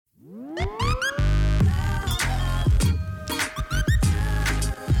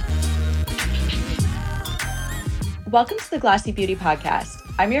Welcome to the Glossy Beauty Podcast.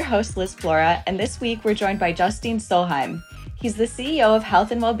 I'm your host, Liz Flora, and this week we're joined by Jostein Solheim. He's the CEO of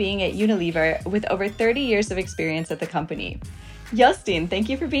Health and Wellbeing at Unilever with over 30 years of experience at the company. Jostein, thank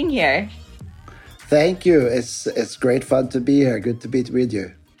you for being here. Thank you. It's great fun to be here. Good to be with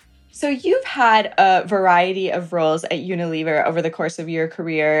you. So you've had a variety of roles at Unilever over the course of your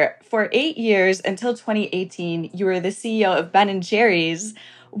career. For 8 years, until 2018, you were the CEO of Ben & Jerry's.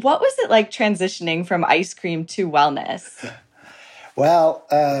 What was it like transitioning from ice cream to wellness? Well,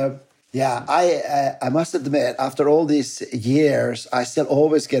 I must admit, after all these years, I still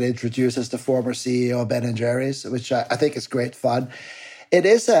always get introduced as the former CEO of Ben & Jerry's, which I think is great fun.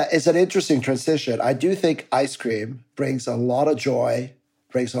 It's an interesting transition. I do think ice cream brings a lot of joy,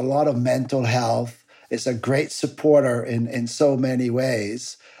 brings a lot of mental health. It's a great supporter in so many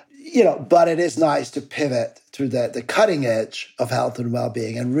ways. But it is nice to pivot to the cutting edge of health and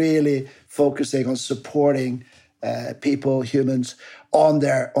well-being and really focusing on supporting people, humans, on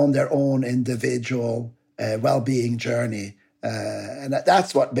their own individual well-being journey. And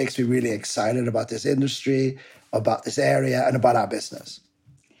that's what makes me really excited about this industry, about this area, and about our business.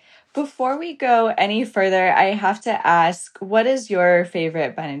 Before we go any further, I have to ask, what is your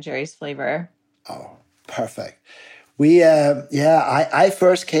favorite Ben & Jerry's flavor? Oh, perfect. I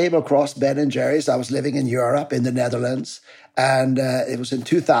first came across Ben & Jerry's. I was living in Europe, in the Netherlands. And it was in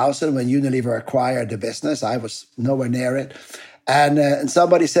 2000 when Unilever acquired the business. I was nowhere near it. And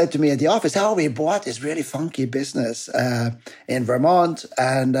somebody said to me at the office, we bought this really funky business in Vermont.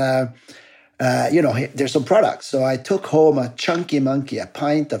 And, there's some products. So I took home a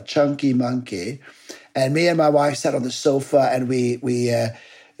pint of Chunky Monkey. And me and my wife sat on the sofa and we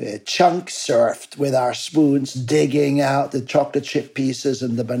chunk surfed with our spoons, digging out the chocolate chip pieces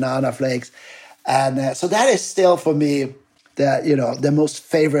and the banana flakes. And so that is still for me the most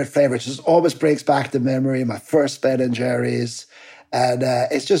favorite flavor. It just always brings back the memory of my first Ben & Jerry's. And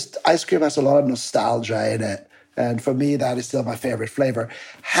it's just, ice cream has a lot of nostalgia in it. And for me, that is still my favorite flavor.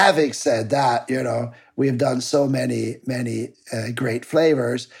 Having said that, we've done so many great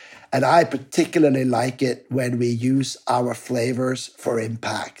flavors. And I particularly like it when we use our flavors for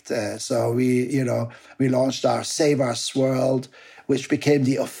impact. So we launched our Save Our Swirl, which became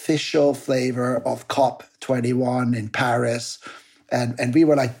the official flavor of COP21 in Paris. And we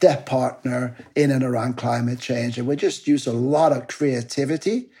were like that partner in and around climate change. And we just use a lot of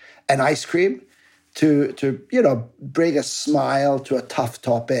creativity and ice cream to bring a smile to a tough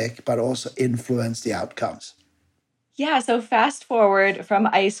topic, but also influence the outcomes. Yeah, so fast forward from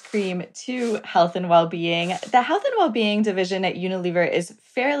ice cream to health and well-being. The health and well-being division at Unilever is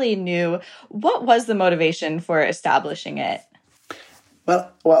fairly new. What was the motivation for establishing it?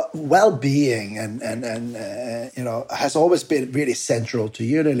 Well, well-being and has always been really central to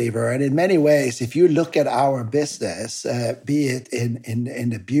Unilever. And in many ways, if you look at our business, be it in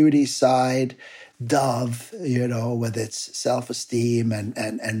the beauty side, Dove, with its self-esteem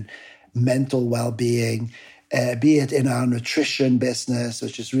and mental well-being, be it in our nutrition business,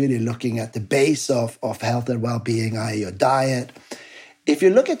 which is really looking at the base of health and well-being, i.e. your diet. If you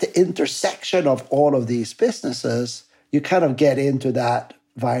look at the intersection of all of these businesses, you kind of get into that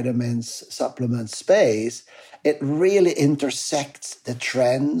vitamins, supplements space. It really intersects the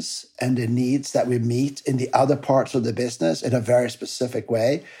trends and the needs that we meet in the other parts of the business in a very specific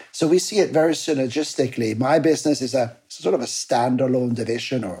way. So we see it very synergistically. My business is a sort of a standalone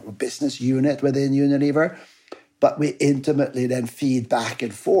division or a business unit within Unilever, but we intimately then feed back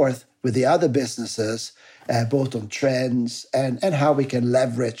and forth with the other businesses, both on trends and how we can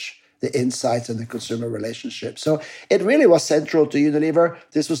leverage the insights and the consumer relationship. So it really was central to Unilever.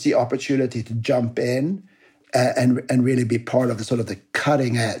 This was the opportunity to jump in and really be part of the sort of the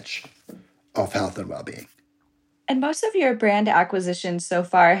cutting edge of health and well-being. And most of your brand acquisitions so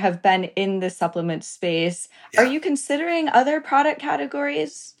far have been in the supplement space. Yeah. Are you considering other product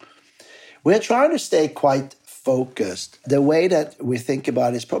categories? We're trying to stay quite focused. The way that we think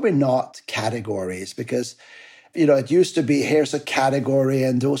about it is probably not categories because, it used to be here's a category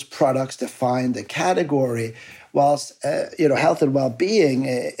and those products define the category. Whilst, health and well-being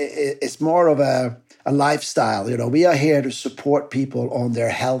is more of a lifestyle. We are here to support people on their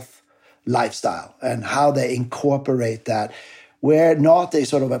health lifestyle and how they incorporate that. We're not a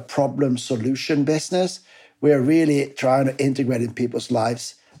sort of a problem solution business. We're really trying to integrate in people's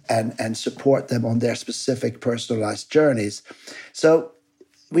lives and support them on their specific personalized journeys. So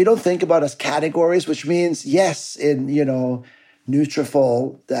we don't think about as categories, which means, yes, in,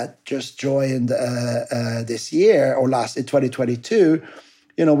 Nutrafol that just joined this year or in 2022,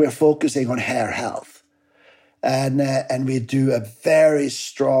 we're focusing on hair health. and we do a very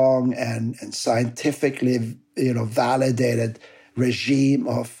strong and scientifically validated regime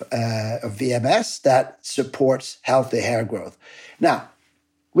of VMS that supports healthy hair growth. Now,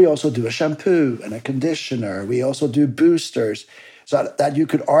 we also do a shampoo and a conditioner. We also do boosters, so that you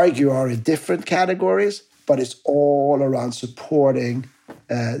could argue are in different categories, but it's all around supporting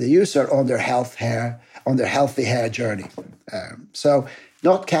the user on their healthy hair journey. So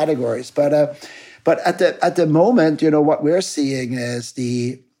not categories, but at the moment, what we're seeing is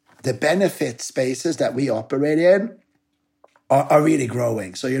the benefit spaces that we operate in are really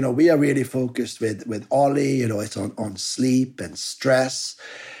growing. So, we are really focused with Olly, it's on sleep and stress.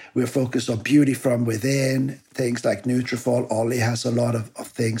 We're focused on beauty from within, things like Nutrafol. Olly has a lot of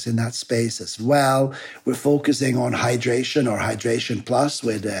things in that space as well. We're focusing on hydration or Hydration Plus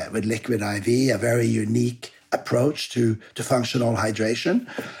with Liquid IV, a very unique approach to functional hydration.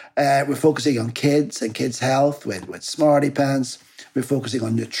 We're focusing on kids and kids' health with Smarty Pants. We're focusing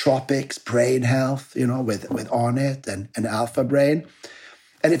on nootropics, brain health, with On It and Alpha Brain.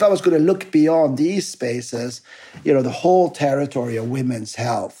 And if I was going to look beyond these spaces, the whole territory of women's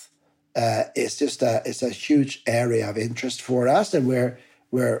health it's a huge area of interest for us, and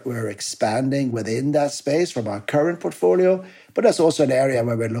we're expanding within that space from our current portfolio. But that's also an area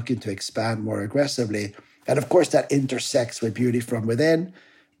where we're looking to expand more aggressively. And of course, that intersects with beauty from within,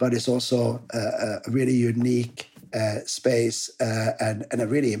 but it's also a really unique space and a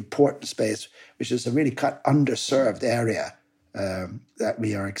really important space, which is a really underserved area that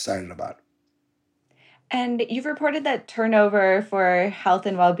we are excited about. And you've reported that turnover for health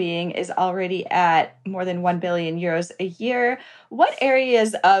and well-being is already at more than 1 billion euros a year. What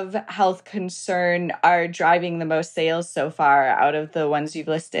areas of health concern are driving the most sales so far out of the ones you've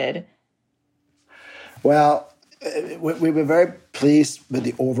listed? Well, we were very pleased with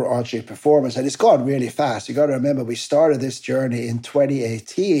the overarching performance, and it's gone really fast. You got to remember, we started this journey in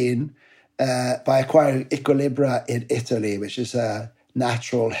 2018 by acquiring Equilibra in Italy, which is a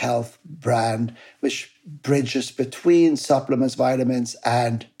natural health brand which bridges between supplements, vitamins,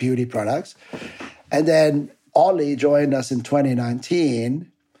 and beauty products. And then Olly joined us in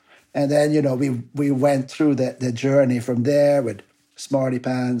 2019, and then we went through the journey from there with Smarty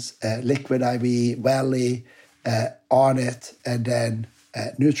Pants, Liquid IV, Welly, On It, and then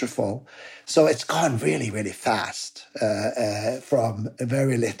Nutrafol. So it's gone really, really fast from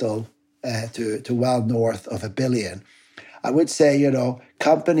very little to well north of 1 billion. I would say,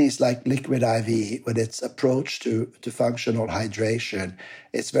 companies like Liquid IV, with its approach to functional hydration,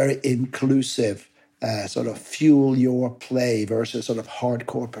 it's very inclusive, sort of fuel your play versus sort of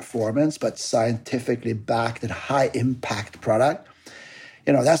hardcore performance, but scientifically backed and high impact product.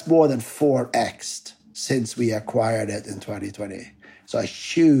 That's more than 4x since we acquired it in 2020. So a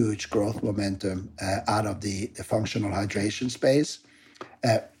huge growth momentum out of the functional hydration space.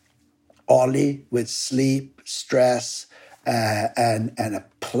 Olly with sleep, stress, and a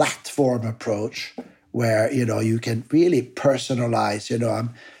platform approach where you can really personalize.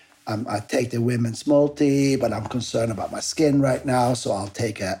 I take the women's multi, but I'm concerned about my skin right now, so I'll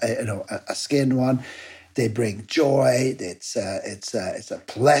take a skin one. They bring joy. It's a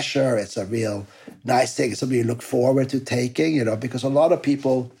pleasure. It's a real nice thing. It's something you look forward to taking. Because a lot of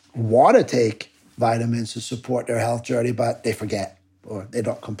people want to take vitamins to support their health journey, but they forget or they're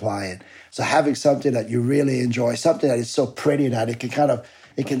not compliant. So having something that you really enjoy, something that is so pretty that it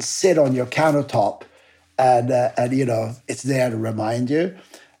can sit on your countertop and it's there to remind you.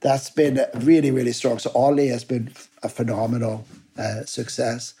 That's been really, really strong. So Olly has been a phenomenal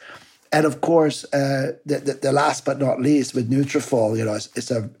success. And of course, the last but not least with Nutrafol,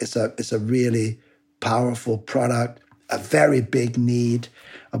 it's a really powerful product, a very big need.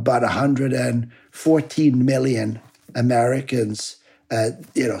 About 114 million Americans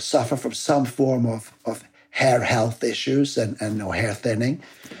suffer from some form of hair health issues and hair thinning.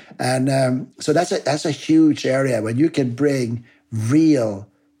 And so that's a huge area. When you can bring real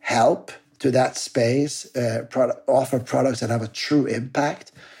help to that space, offer products that have a true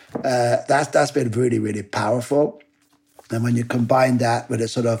impact, that's been really, really powerful. And when you combine that with a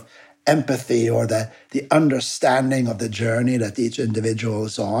sort of empathy or the understanding of the journey that each individual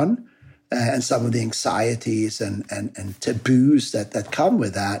is on, and some of the anxieties and taboos that come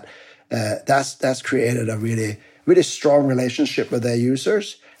with that, that's created a really, really strong relationship with their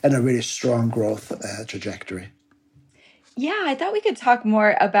users and a really strong growth trajectory. Yeah, I thought we could talk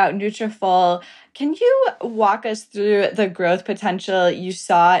more about Nutrafol. Can you walk us through the growth potential you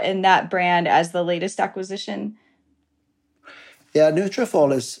saw in that brand as the latest acquisition? Yeah,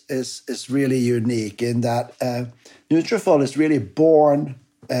 Nutrafol is really unique in that Nutrafol is really born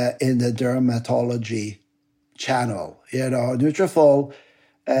in the dermatology channel. Nutrafol,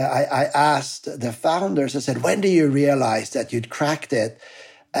 I asked the founders, I said, when do you realize that you'd cracked it?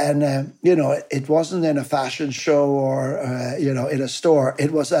 And, it wasn't in a fashion show or, in a store.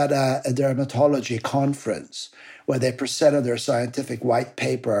 It was at a dermatology conference where they presented their scientific white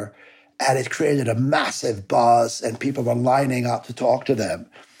paper, and it created a massive buzz and people were lining up to talk to them.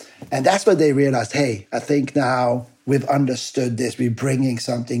 And that's when they realized, hey, I think now we've understood this. We're bringing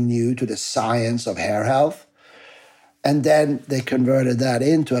something new to the science of hair health. And then they converted that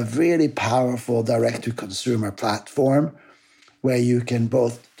into a really powerful direct-to-consumer platform where you can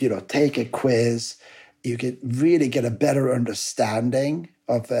both, take a quiz, you can really get a better understanding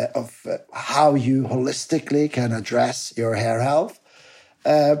of how you holistically can address your hair health.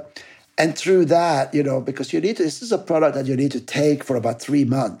 And through that, because this is a product that you need to take for about 3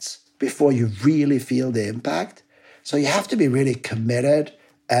 months before you really feel the impact. So you have to be really committed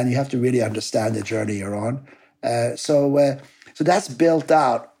and you have to really understand the journey you're on. So that's built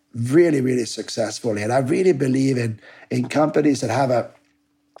out really, really successfully. And I really believe in companies that have a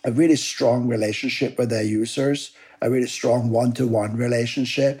really strong relationship with their users, a really strong one-to-one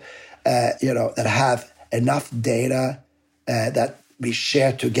relationship, that have enough data that we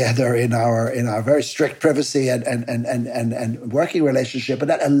share together in our very strict privacy and working relationship, but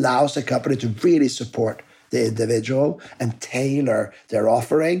that allows the company to really support the individual and tailor their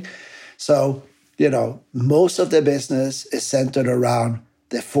offering. So, most of the business is centered around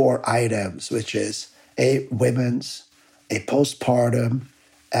the 4 items, which is a women's, a postpartum,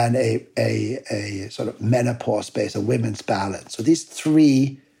 and a sort of menopause-based, a women's balance. So these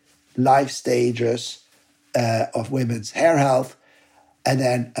 3 life stages of women's hair health, and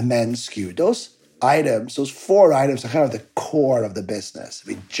then a men's SKU. Those 4 items are kind of the core of the business.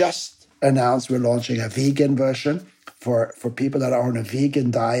 We just announced we're launching a vegan version for people that are on a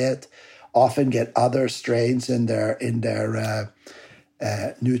vegan diet, often get other strains in their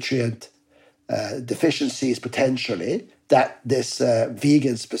nutrient deficiencies potentially that this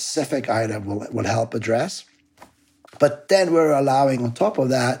vegan specific item will help address. But then we're allowing on top of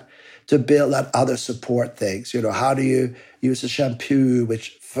that to build out other support things. How do you use a shampoo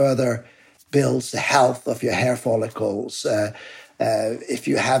which further builds the health of your hair follicles? If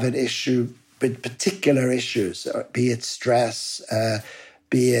you have an issue with particular issues, be it stress,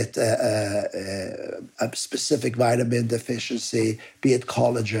 be it a specific vitamin deficiency, be it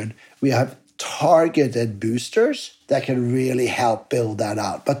collagen, we have targeted boosters that can really help build that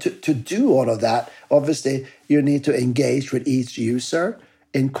out. But to do all of that, obviously, you need to engage with each user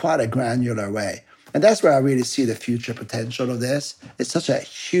in quite a granular way. And that's where I really see the future potential of this. It's such a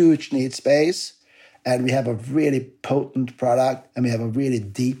huge need space, and we have a really potent product, and we have a really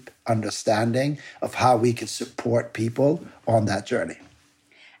deep understanding of how we can support people on that journey.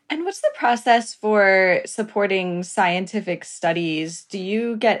 And what's the process for supporting scientific studies? Do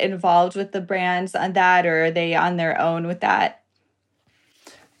you get involved with the brands on that, or are they on their own with that?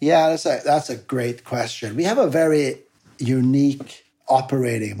 Yeah, that's a great question. We have a very unique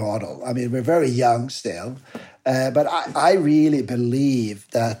operating model. I mean, we're very young still, but I really believe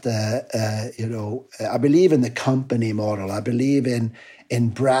that, I believe in the company model. I believe in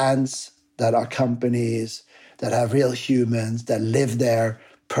brands that are companies that have real humans, that live their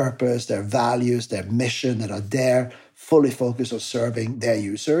purpose, their values, their mission, that are there, fully focused on serving their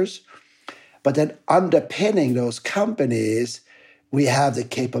users. But then underpinning those companies, we have the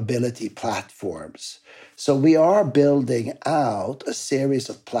capability platforms. So we are building out a series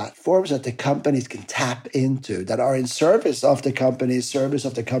of platforms that the companies can tap into that are in service of the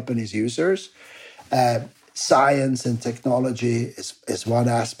company's users. Science and technology is one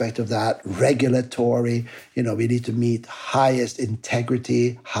aspect of that. Regulatory, we need to meet highest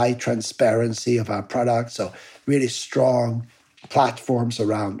integrity, high transparency of our products. So really strong platforms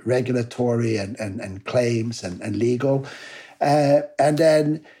around regulatory and claims and legal. And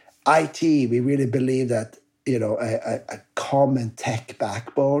then IT, we really believe that, a common tech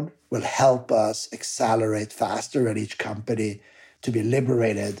backbone will help us accelerate faster at each company to be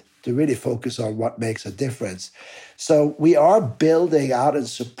liberated to really focus on what makes a difference. So we are building out and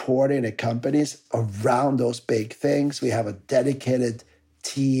supporting the companies around those big things. We have a dedicated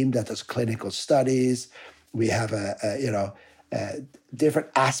team that does clinical studies. We have a different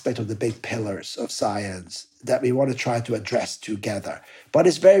aspect of the big pillars of science that we want to try to address together. But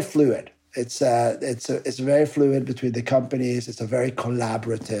it's very fluid. It's very fluid between the companies. It's a very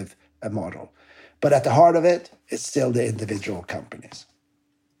collaborative model. But at the heart of it, it's still the individual companies.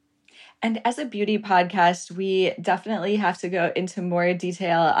 And as a beauty podcast, we definitely have to go into more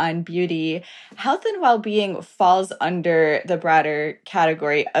detail on beauty. Health and well-being falls under the broader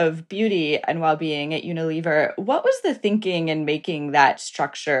category of beauty and well-being at Unilever. What was the thinking in making that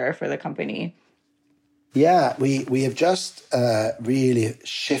structure for the company? Yeah, we have just really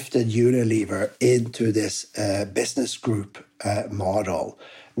shifted Unilever into this business group model,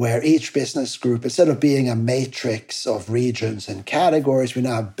 where each business group, instead of being a matrix of regions and categories, we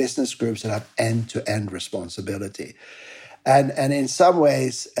now have business groups that have end-to-end responsibility. And in some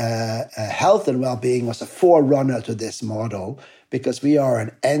ways, health and well-being was a forerunner to this model because we are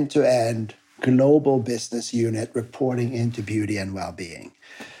an end-to-end global business unit reporting into beauty and well-being.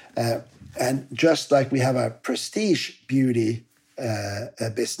 And just like we have a prestige beauty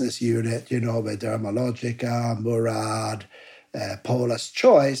business unit, with Dermalogica, Murad, Paula's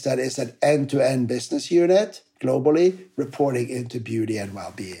Choice, that is an end-to-end business unit globally reporting into beauty and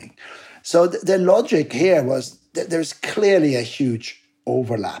well-being. So the logic here was that there's clearly a huge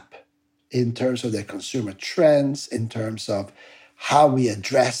overlap in terms of the consumer trends, in terms of how we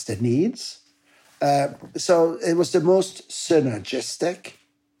address the needs. So it was the most synergistic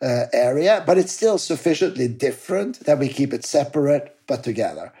area, but it's still sufficiently different that we keep it separate but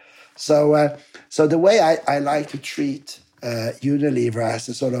together. So the way I like to treat Unilever as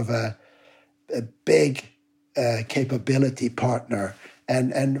a sort of a big capability partner,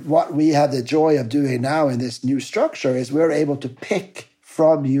 and what we have the joy of doing now in this new structure is we're able to pick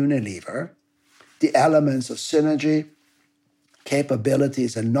from Unilever the elements of synergy,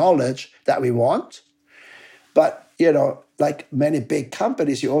 capabilities, and knowledge that we want. But like many big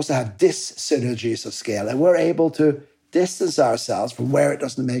companies, you also have dis-synergies of scale, and we're able to distance ourselves from where it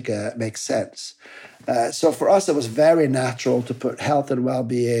doesn't make sense. So for us, it was very natural to put health and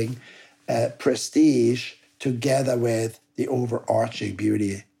well-being, prestige together with the overarching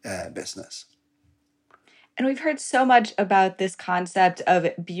beauty business. And we've heard so much about this concept of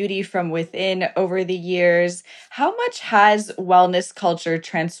beauty from within over the years. How much has wellness culture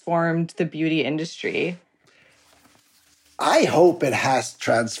transformed the beauty industry? I hope it has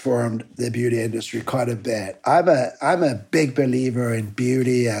transformed the beauty industry quite a bit. I'm a big believer in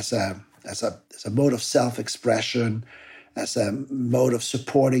beauty as a mode of self-expression, as a mode of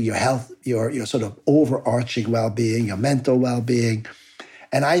supporting your health, your sort of overarching well-being, your mental well-being.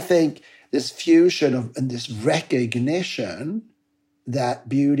 And I think this fusion of and this recognition that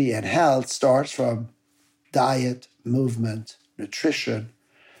beauty and health starts from diet, movement, nutrition,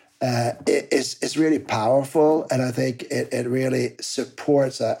 is really powerful, and I think it really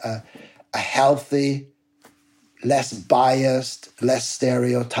supports a healthy, less biased, less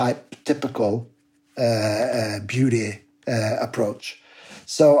stereotypical beauty approach.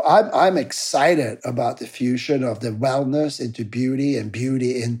 So I'm excited about the fusion of the wellness into beauty and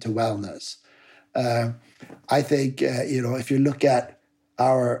beauty into wellness. I think if you look at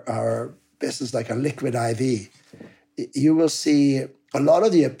our business like a Liquid IV, you will see a lot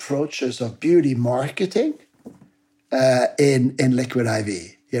of the approaches of beauty marketing in Liquid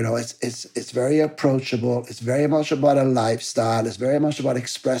IV. It's very approachable. It's very much about a lifestyle. It's very much about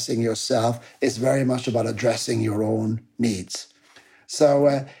expressing yourself. It's very much about addressing your own needs.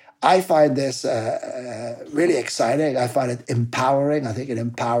 So I find this really exciting. I find it empowering. I think it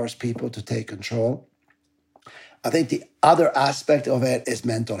empowers people to take control. I think the other aspect of it is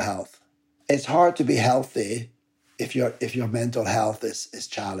mental health. It's hard to be healthy if your mental health is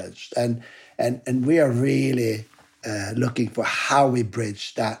challenged, and we are really looking for how we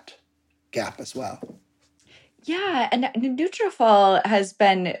bridge that gap as well. Yeah, and Nutrafol has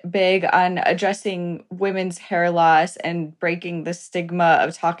been big on addressing women's hair loss and breaking the stigma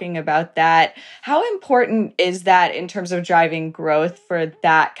of talking about that. How important is that in terms of driving growth for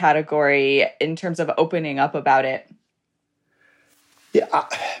that category, in terms of opening up about it? Yeah,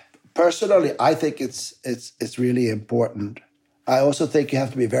 personally, I think it's really important. I also think you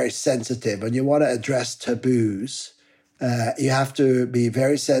have to be very sensitive. When you want to address taboos, you have to be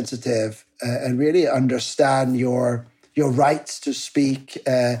very sensitive and really understand your rights to speak,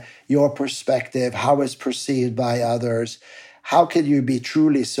 your perspective, how it's perceived by others. How can you be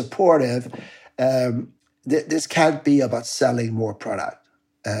truly supportive? This can't be about selling more product.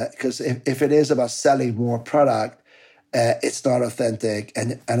 Because if it is about selling more product, it's not authentic,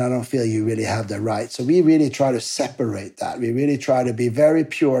 and I don't feel you really have the right. So we really try to separate that. We really try to be very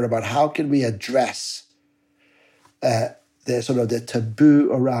pure about how can we address the sort of the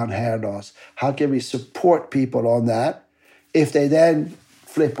taboo around hair loss. How can we support people on that? If they then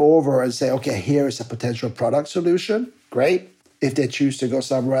flip over and say, okay, here is a potential product solution, great. If they choose to go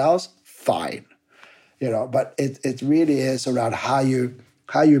somewhere else, fine. But it really is around how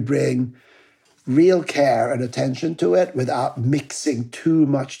how you bring real care and attention to it without mixing too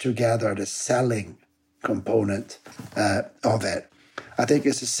much together the selling component of it. I think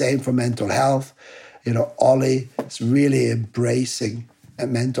it's the same for mental health. Olly is really embracing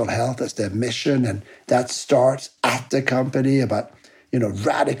mental health as their mission, and that starts at the company about,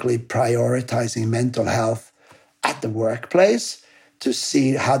 radically prioritizing mental health at the workplace to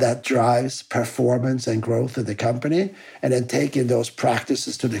see how that drives performance and growth of the company, and then taking those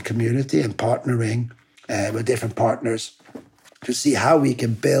practices to the community and partnering with different partners to see how we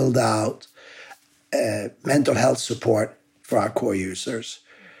can build out mental health support for our core users.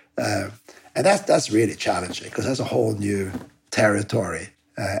 And that's really challenging because that's a whole new territory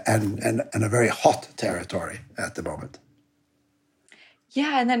and a very hot territory at the moment.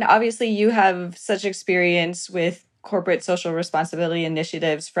 Yeah, and then obviously you have such experience with corporate social responsibility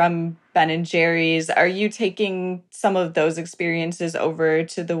initiatives from Ben & Jerry's. Are you taking some of those experiences over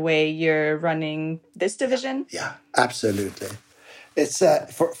to the way you're running this division? Yeah, absolutely. It's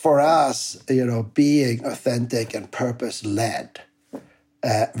for us, being authentic and purpose-led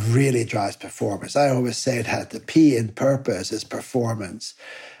really drives performance. I always say that the P in purpose is performance.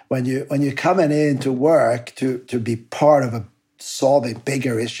 When you're coming in to work to be part of solving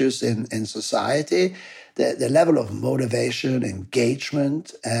bigger issues in society, the level of motivation,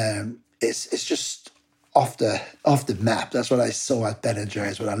 engagement is just off the map. That's what I saw at Ben &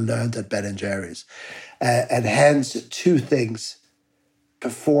 Jerry's, what I learned at Ben & Jerry's. And hence the two things,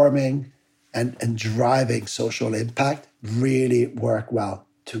 performing and driving social impact, really work well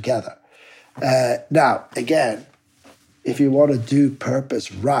together. Now, again, if you want to do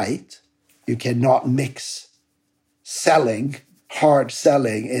purpose right, you cannot mix hard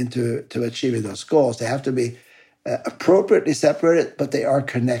selling into achieving those goals. They have to be appropriately separated, but they are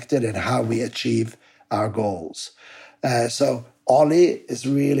connected in how we achieve our goals. So Olly is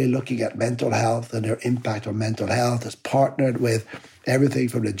really looking at mental health and their impact on mental health, has partnered with everything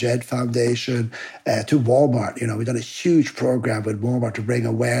from the JED Foundation to Walmart. We've done a huge program with Walmart to bring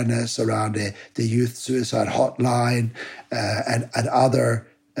awareness around the youth suicide hotline and other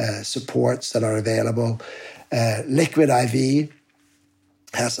supports that are available. Liquid IV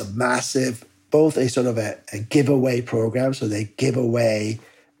has a massive, both a sort of a giveaway program, so they give away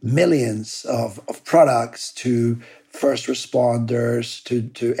millions of products to first responders,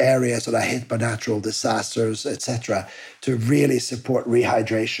 to areas that are hit by natural disasters, etc., to really support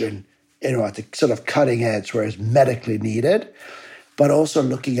rehydration, at the sort of cutting edge where it's medically needed, but also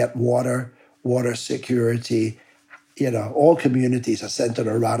looking at water security. All communities are centered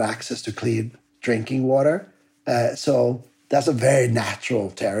around access to clean drinking water. So that's a very natural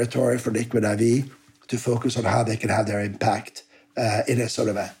territory for Liquid IV to focus on how they can have their impact in a sort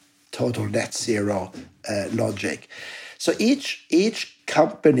of a total net zero logic. So each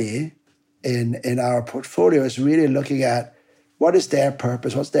company in our portfolio is really looking at what is their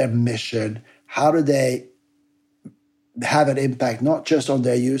purpose, what's their mission, how do they have an impact not just on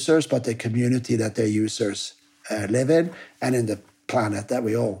their users, but the community that their users live in and in the planet that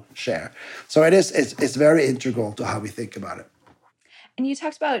we all share. So it's very integral to how we think about it. And you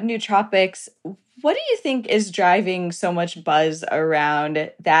talked about nootropics. What do you think is driving so much buzz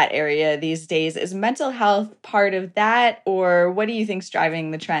around that area these days? Is mental health part of that, or what do you think is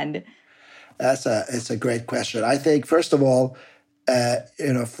driving the trend? It's a great question. I think, first of all,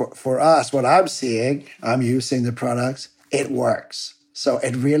 for us, what I'm seeing, I'm using the products, it works. So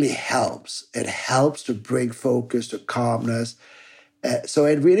it really helps. It helps to bring focus to calmness. So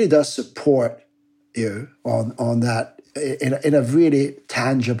it really does support you on that in a really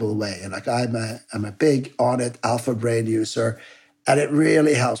tangible way. And like I'm a big Onnit Alpha Brain user, and it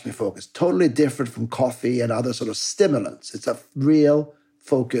really helps me focus. Totally different from coffee and other sort of stimulants. It's a real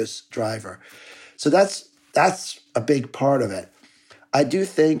focus driver. So that's a big part of it. I do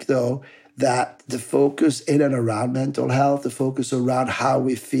think, though, that the focus in and around mental health, the focus around how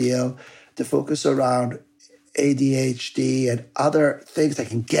we feel, the focus around ADHD and other things that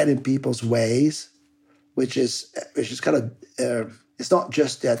can get in people's ways, which is kind of, it's not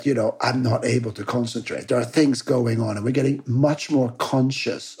just that, I'm not able to concentrate. There are things going on, and we're getting much more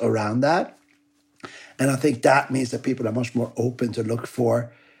conscious around that. And I think that means that people are much more open to look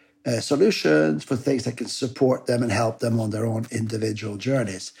for solutions, for things that can support them and help them on their own individual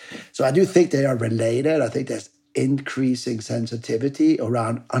journeys. So I do think they are related. I think there's increasing sensitivity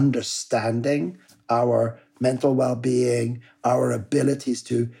around understanding our mental well-being, our abilities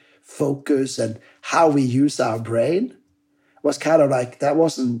to focus, and how we use our brain. Was kind of like that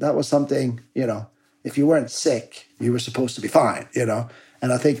was something, if you weren't sick, you were supposed to be fine,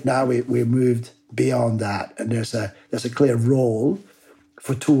 And I think now we moved beyond that, and there's a clear role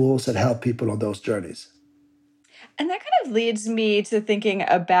for tools that help people on those journeys. And that kind of leads me to thinking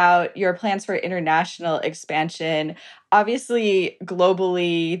about your plans for international expansion. Obviously,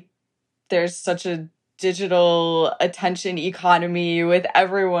 globally, there's such a digital attention economy with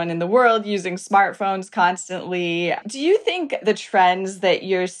everyone in the world using smartphones constantly. Do you think the trends that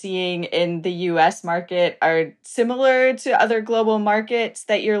you're seeing in the US market are similar to other global markets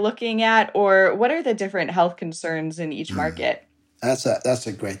that you're looking at, or what are the different health concerns in each market? That's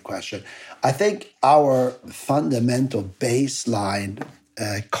a great question. I think our fundamental baseline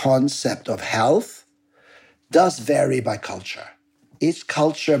concept of health does vary by culture. Each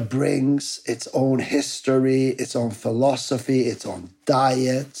culture brings its own history, its own philosophy, its own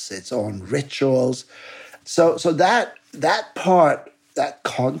diets, its own rituals. So that part, that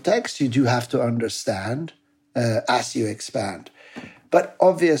context, you do have to understand as you expand. But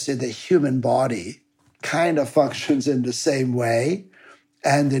obviously, the human body kind of functions in the same way,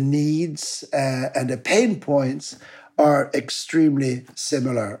 and the needs and the pain points are extremely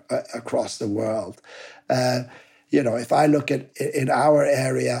similar across the world. If I look at in our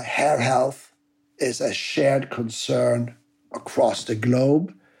area, hair health is a shared concern across the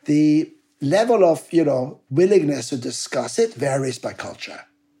globe. The level of, willingness to discuss it varies by culture.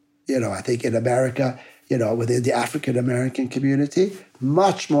 I think in America, within the African American community,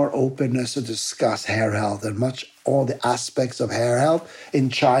 much more openness to discuss hair health and all the aspects of hair health. In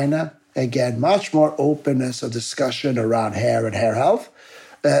China, again, much more openness of discussion around hair and hair health.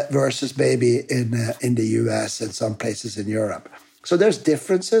 Versus maybe in the US and some places in Europe. So there's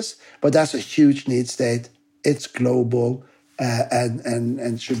differences, but that's a huge need state. It's global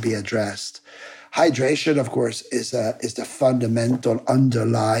and should be addressed. Hydration, of course, is the fundamental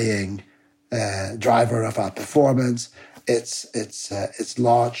underlying driver of our performance. It's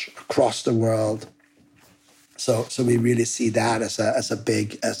large across the world. So we really see that as a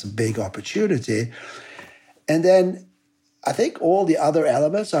big opportunity. And then I think all the other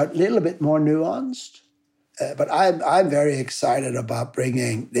elements are a little bit more nuanced, but I'm very excited about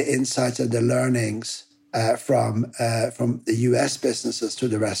bringing the insights and the learnings from the US businesses to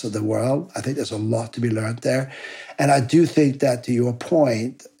the rest of the world. I think there's a lot to be learned there. And I do think that, to your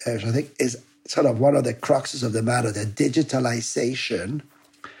point, which I think is sort of one of the cruxes of the matter, the digitalization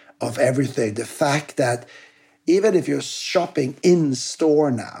of everything, the fact that even if you're shopping in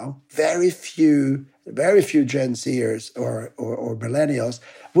store now, very few Gen Zers or millennials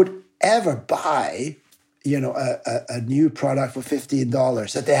would ever buy, a new product for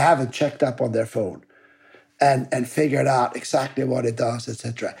 $15 that they haven't checked up on their phone and figured out exactly what it does,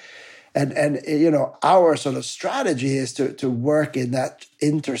 etc. And our sort of strategy is to work in that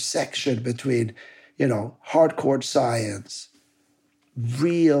intersection between, hardcore science,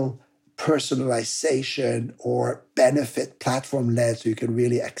 real personalization or benefit platform-led so you can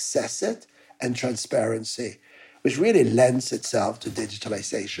really access it, and transparency, which really lends itself to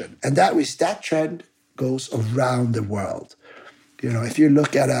digitalization. And that trend goes around the world. If you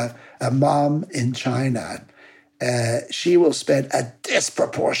look at a mom in China, she will spend a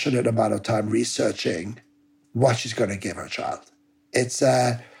disproportionate amount of time researching what she's going to give her child. It's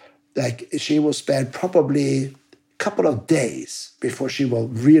like she will spend probably a couple of days before she will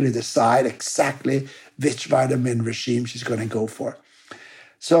really decide exactly which vitamin regime she's going to go for.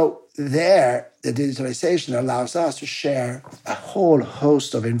 So there, the digitalization allows us to share a whole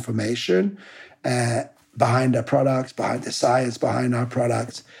host of information behind our products, behind the science behind our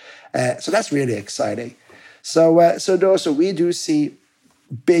products. So that's really exciting. So we do see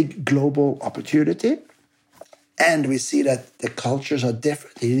big global opportunity, and we see that the cultures are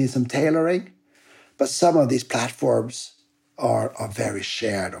different. You need some tailoring, but some of these platforms are very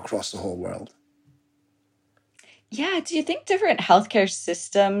shared across the whole world. Yeah. Do you think different healthcare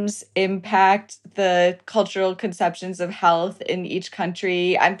systems impact the cultural conceptions of health in each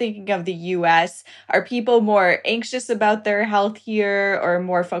country? I'm thinking of the US. Are people more anxious about their health here or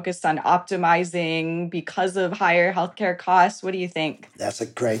more focused on optimizing because of higher healthcare costs? What do you think? That's a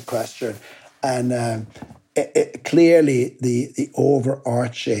great question. And clearly, the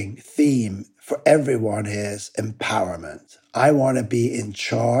overarching theme for everyone is empowerment. I want to be in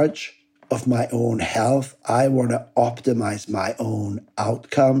charge of my own health. I want to optimize my own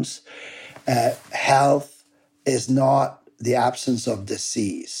outcomes. Health is not the absence of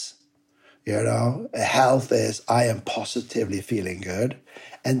disease. Health is I am positively feeling good.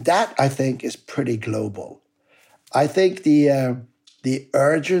 And that, I think, is pretty global. I think the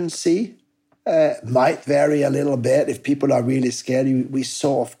urgency might vary a little bit if people are really scared. We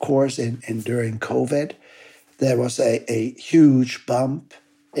saw, of course, during COVID, there was a huge bump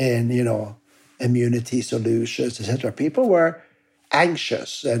in, immunity solutions, etc. People were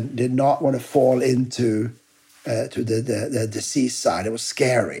anxious and did not want to fall into to the disease side. It was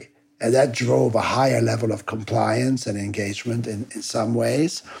scary. And that drove a higher level of compliance and engagement in some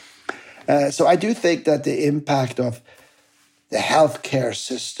ways. So I do think that the impact of the healthcare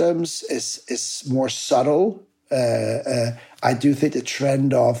systems is more subtle. I do think the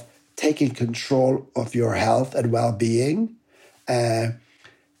trend of taking control of your health and well-being and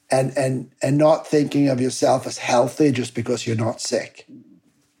not thinking of yourself as healthy just because you're not sick.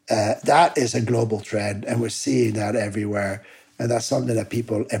 That is a global trend, and we're seeing that everywhere. And that's something that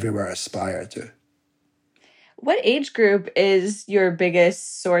people everywhere aspire to. What age group is your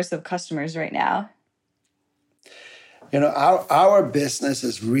biggest source of customers right now? Our business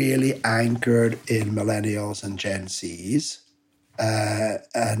is really anchored in millennials and Gen Zs.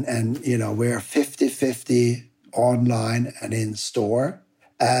 And we're 50-50 online and in store.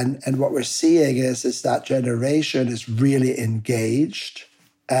 And what we're seeing is that generation is really engaged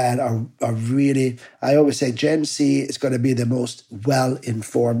and are really, I always say Gen Z is going to be the most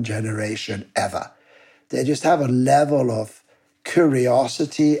well-informed generation ever. They just have a level of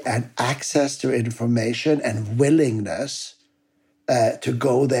curiosity and access to information and willingness to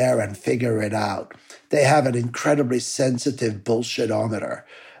go there and figure it out. They have an incredibly sensitive bullshitometer,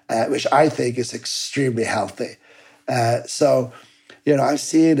 which I think is extremely healthy. So I'm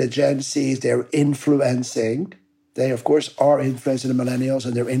seeing the Gen Zs, they're influencing. They, of course, are influencing the millennials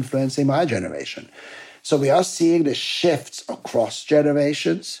and they're influencing my generation. So we are seeing the shifts across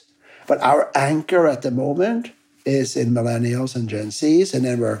generations. But our anchor at the moment is in millennials and Gen Zs, and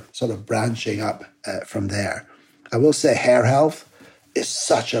then we're sort of branching up from there. I will say hair health is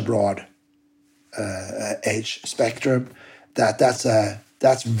such a broad age spectrum that's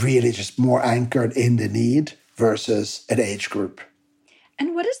really just more anchored in the need versus an age group.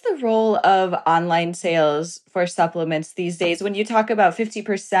 And what is the role of online sales for supplements these days? When you talk about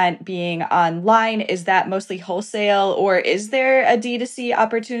 50% being online, is that mostly wholesale, or is there a D2C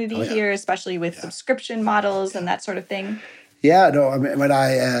opportunity here, especially with subscription models and that sort of thing? Yeah, no. I mean, when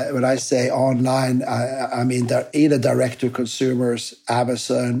I say online, I mean either direct to consumers,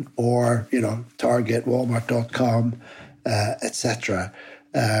 Amazon, or Target, Walmart.com, etc.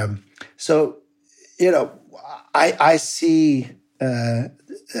 So I see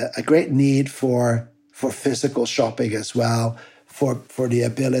a great need for physical shopping as well, for the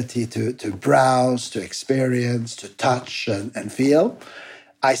ability to browse, to experience, to touch and feel.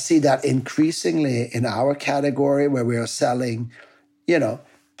 I see that increasingly in our category where we are selling,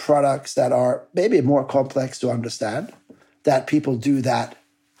 products that are maybe more complex to understand, that people do that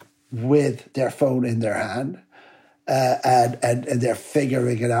with their phone in their hand and they're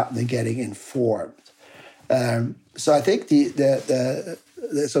figuring it out and they're getting informed. So I think the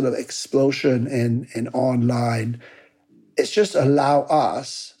sort of explosion in online is just allow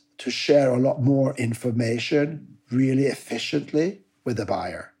us to share a lot more information really efficiently with the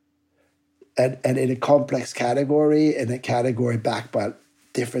buyer. And in a complex category, in a category backed by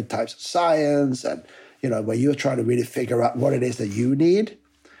different types of science and, where you're trying to really figure out what it is that you need,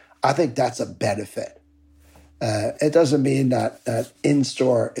 I think that's a benefit. It doesn't mean that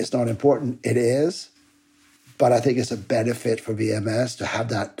in-store is not important. It is. But I think it's a benefit for VMS to have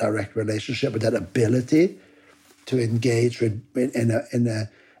that direct relationship with that ability to engage and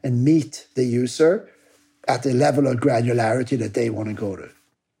meet the user at the level of granularity that they want to go to.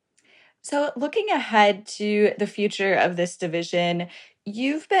 So looking ahead to the future of this division,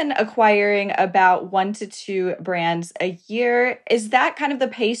 you've been acquiring about 1 to 2 brands a year. Is that kind of the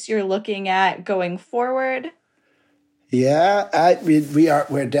pace you're looking at going forward? Yeah,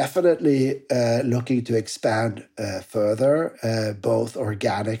 we're definitely looking to expand further, both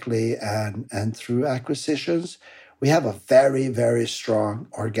organically and through acquisitions. We have a very, very strong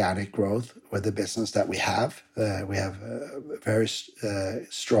organic growth with the business that we have. We have very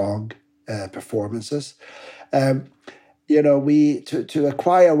strong performances. To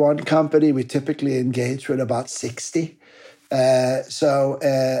acquire one company, we typically engage with about 60. So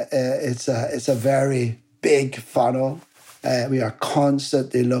it's a very big funnel. We are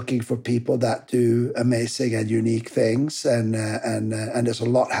constantly looking for people that do amazing and unique things, and there's a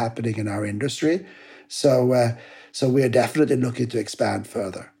lot happening in our industry. So we are definitely looking to expand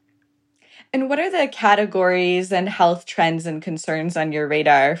further. And what are the categories and health trends and concerns on your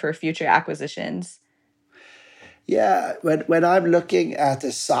radar for future acquisitions? Yeah, when I'm looking at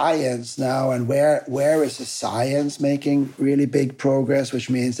the science now, and where is the science making really big progress, which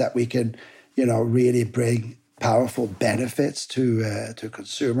means that we can, really bring powerful benefits to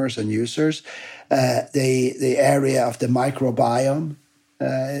consumers and users. The area of the microbiome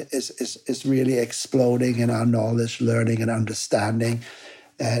is really exploding in our knowledge, learning, and understanding.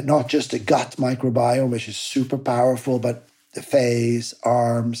 Not just the gut microbiome, which is super powerful, but the face,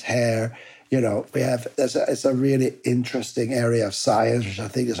 arms, hair. It's a really interesting area of science, which I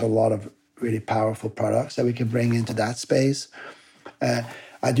think there's a lot of really powerful products that we can bring into that space.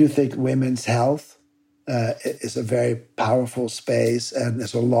 I do think women's health is a very powerful space, and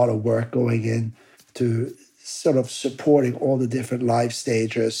there's a lot of work going in to sort of supporting all the different life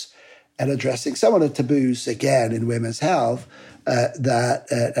stages and addressing some of the taboos, again, in women's health that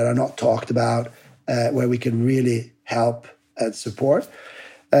are not talked about, where we can really help and support.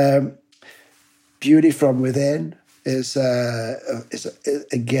 Beauty from within is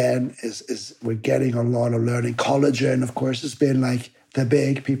we're getting a lot of learning. Collagen, of course, has been like the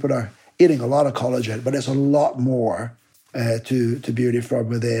big. People are eating a lot of collagen, but there's a lot more to beauty from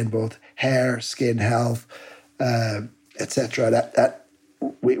within, both hair, skin health, etc. That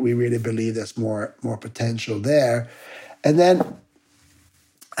we really believe there's more potential there. And then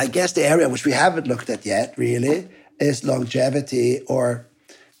I guess the area which we haven't looked at yet really is longevity, or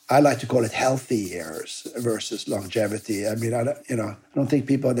I like to call it healthy years versus longevity. I mean, I don't think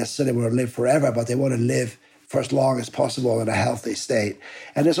people necessarily want to live forever, but they want to live for as long as possible in a healthy state.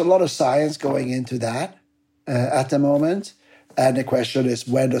 And there's a lot of science going into that at the moment. And the question is,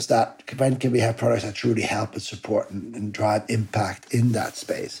 when can we have products that truly help and support and drive impact in that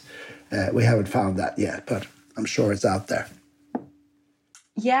space? We haven't found that yet, but I'm sure it's out there.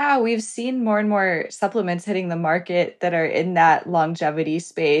 Yeah, we've seen more and more supplements hitting the market that are in that longevity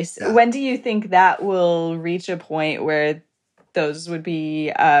space. Yeah. When do you think that will reach a point where those would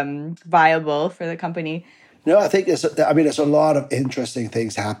be viable for the company? No, I think there's a lot of interesting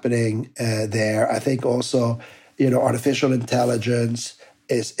things happening there. I think also, artificial intelligence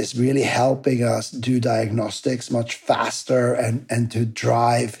is really helping us do diagnostics much faster and to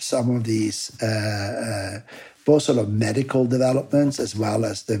drive some of these both sort of medical developments as well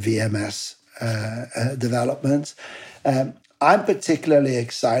as the VMS developments. I'm particularly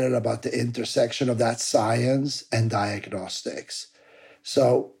excited about the intersection of that science and diagnostics.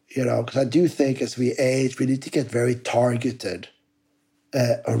 So, because I do think as we age, we need to get very targeted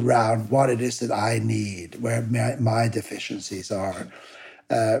around what it is that I need, where my deficiencies are.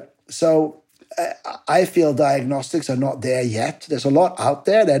 So I feel diagnostics are not there yet. There's a lot out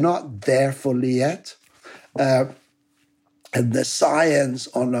there. They're not there fully yet. And the science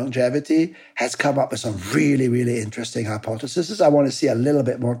on longevity has come up with some really, really interesting hypotheses. I want to see a little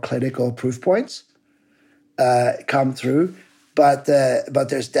bit more clinical proof points come through, but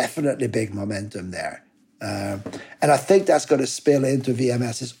there's definitely big momentum there. And I think that's going to spill into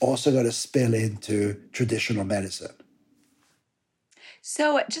VMS. It's also going to spill into traditional medicine.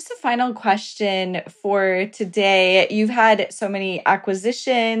 So just a final question for today. You've had so many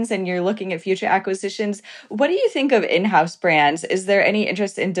acquisitions and you're looking at future acquisitions. What do you think of in-house brands? Is there any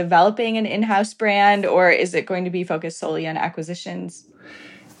interest in developing an in-house brand, or is it going to be focused solely on acquisitions?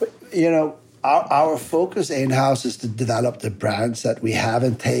 Our focus in-house is to develop the brands that we have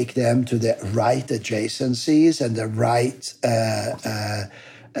and take them to the right adjacencies and the right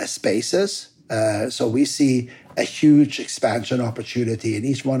spaces. So we see a huge expansion opportunity in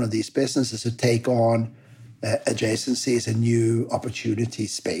each one of these businesses to take on adjacencies and new opportunity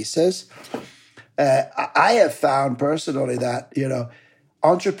spaces. I have found personally that,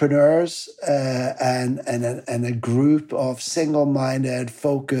 entrepreneurs and a group of single-minded,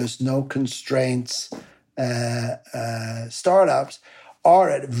 focused, no constraints startups are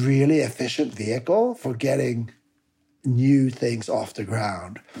a really efficient vehicle for getting new things off the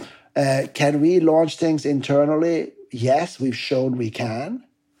ground. Can we launch things internally? Yes, we've shown we can.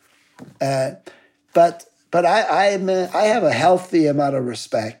 But I have a healthy amount of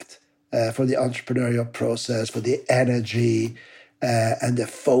respect for the entrepreneurial process, for the energy and the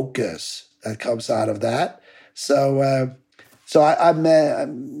focus that comes out of that. So I'm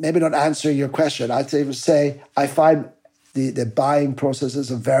maybe not answering your question. I'd say I find the buying process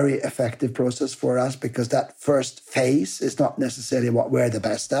is a very effective process for us, because that first phase is not necessarily what we're the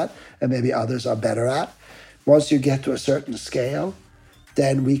best at and maybe others are better at. Once you get to a certain scale,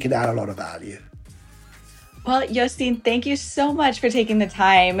 then we can add a lot of value. Well, Jostein, thank you so much for taking the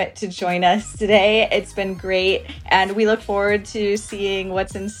time to join us today. It's been great, and we look forward to seeing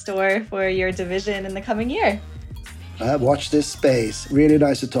what's in store for your division in the coming year. Watch this space. Really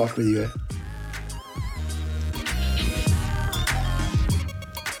nice to talk with you.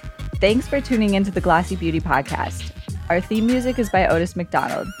 Thanks for tuning into the Glossy Beauty Podcast. Our theme music is by Otis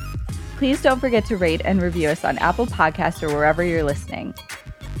McDonald. Please don't forget to rate and review us on Apple Podcasts or wherever you're listening.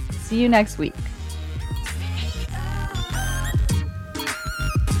 See you next week.